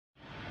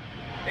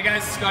Hey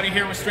guys, Scotty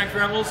here with Strength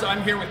Rebels.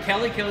 I'm here with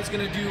Kelly. Kelly's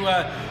going to do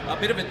a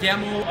bit of a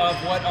demo of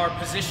what our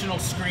positional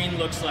screen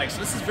looks like. So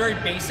this is very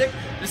basic.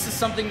 This is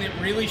something that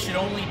really should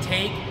only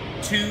take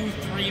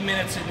 2-3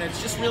 minutes, and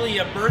it's just really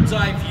a bird's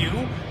eye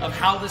view of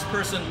how this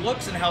person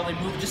looks and how they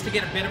move, just to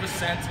get a bit of a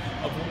sense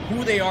of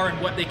who they are and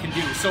what they can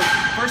do. So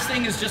first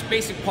thing is just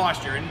basic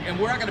posture, and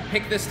we're not going to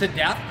pick this to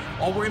death.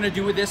 All we're going to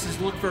do with this is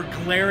look for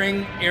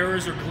glaring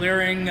errors or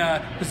glaring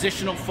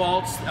positional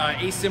faults,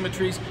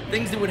 asymmetries,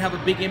 things that would have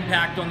a big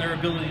impact on their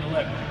ability to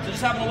lift. So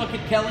just having a look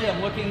at Kelly,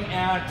 I'm looking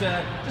at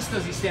just,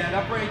 does he stand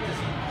upright? Does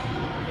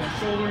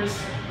he shoulders,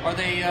 are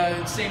they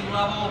the same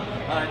level?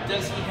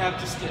 Does he have,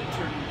 just to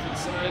turn to the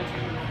side,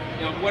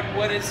 you know,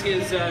 what is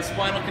his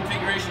spinal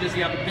configuration? Does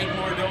he have a big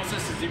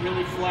lordosis? Is he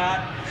really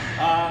flat?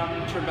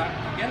 Turn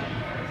back again.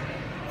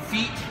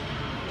 Feet,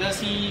 does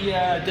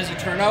he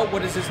turn out?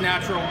 What is his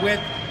natural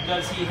width?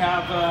 Does he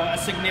have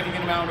a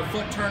significant amount of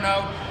foot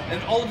turnout?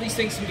 And all of these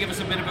things can give us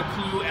a bit of a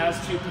clue as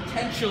to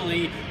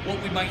potentially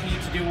what we might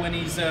need to do when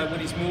he's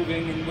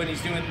moving and when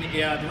he's doing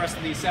the rest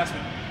of the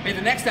assessment. Okay,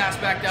 the next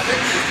aspect of it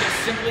is just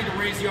simply to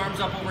raise the arms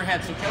up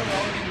overhead. So Kelly,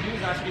 all I'm going to do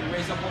is ask you to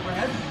raise up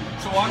overhead.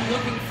 So I'm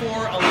looking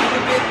for a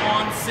little bit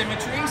on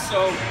symmetry.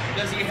 So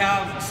does he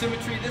have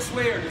symmetry this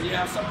way, or does he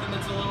have something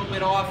that's a little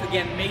bit off?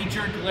 Again,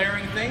 major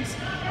glaring things.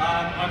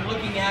 I'm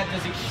looking at,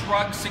 does he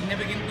shrug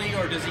significantly,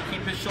 or does he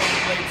keep his shoulder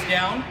blades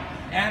down?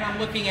 And I'm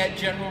looking at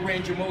general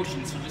range of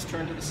motion. So just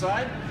turn to the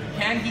side.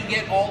 Can he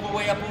get all the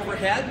way up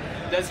overhead?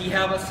 Does he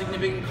have a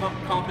significant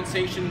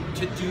compensation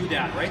to do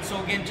that, right?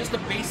 So again, just a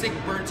basic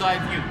bird's eye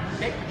view.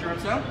 Okay, put your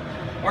arms down.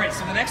 All right,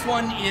 so the next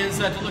one is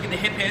to look at the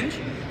hip hinge.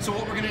 So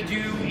what we're gonna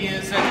do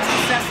is just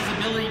assess his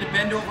ability to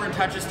bend over and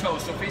touch his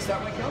toes. So face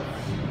that way, Kel.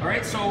 All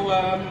right, so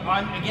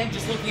I'm again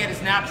just looking at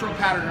his natural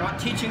pattern. I'm not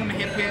teaching him a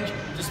hip hinge,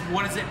 just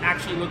what does it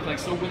actually look like.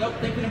 So without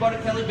thinking about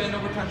it, Kelly, bend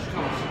over, touch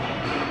your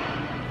toes.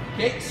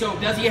 Okay, so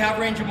does he have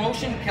range of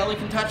motion? Kelly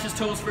can touch his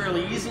toes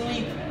fairly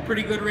easily.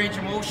 Pretty good range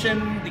of motion.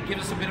 That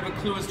gives us a bit of a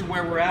clue as to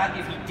where we're at.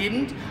 If he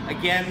didn't,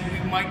 again,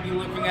 we might be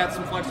looking at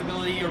some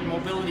flexibility or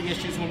mobility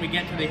issues when we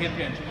get to the hip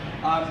hinge.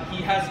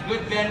 He has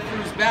good bend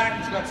through his back.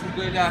 He's got some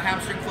good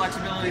hamstring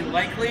flexibility,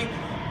 likely.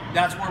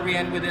 That's where we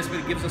end with this, but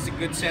it gives us a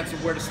good sense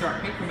of where to start.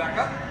 Okay, come back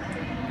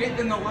up. Okay,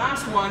 then the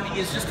last one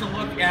is just to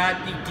look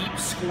at the deep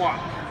squat.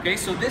 Okay,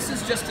 so this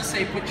is just to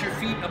say put your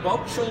feet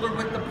about shoulder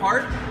width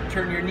apart,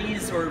 turn your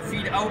knees or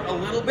feet out a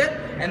little bit,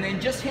 and then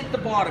just hit the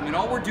bottom. And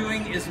all we're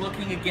doing is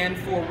looking again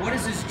for what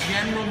is his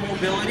general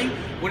mobility,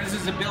 what is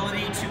his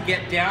ability to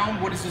get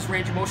down, what is his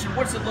range of motion,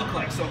 what does it look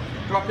like? So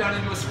drop down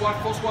into a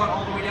squat, full squat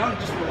all the way down, and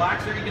just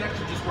relax there. You can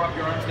actually just drop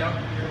your arms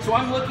down. So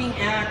I'm looking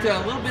at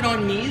a little bit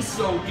on knees.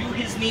 So do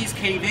his knees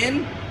cave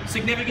in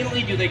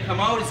significantly? Do they come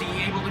out? Is he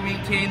able to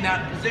maintain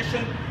that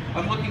position?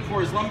 I'm looking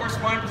for his lumbar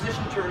spine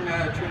position. Turn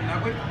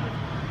that way.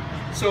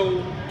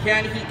 So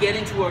can he get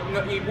into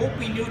it won't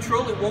be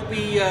neutral, it won't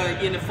be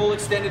in a full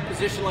extended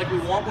position like we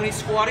want when he's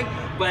squatting,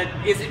 but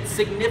is it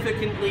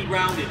significantly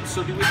rounded?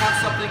 So do we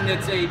have something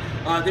that's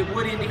that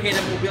would indicate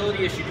a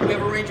mobility issue? Do we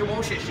have a range of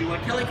motion issue?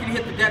 Like Kelly can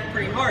hit the deck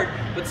pretty hard,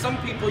 but some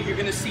people you're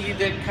going to see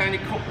that kind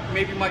of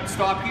maybe might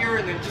stop here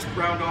and then just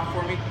round off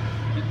for me,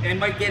 and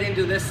might get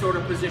into this sort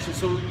of position.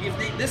 So if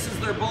this is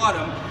their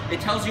bottom,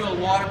 it tells you a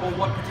lot about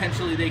what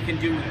potentially they can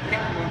do.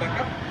 Okay, going back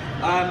up.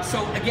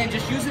 So again,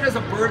 just use it as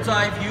a bird's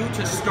eye view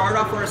to start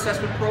off our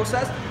assessment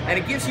process, and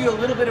it gives you a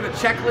little bit of a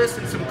checklist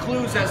and some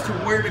clues as to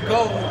where to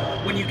go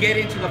when you get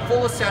into the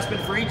full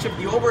assessment for each of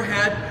the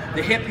overhead,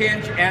 the hip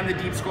hinge, and the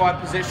deep squat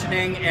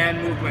positioning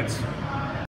and movements.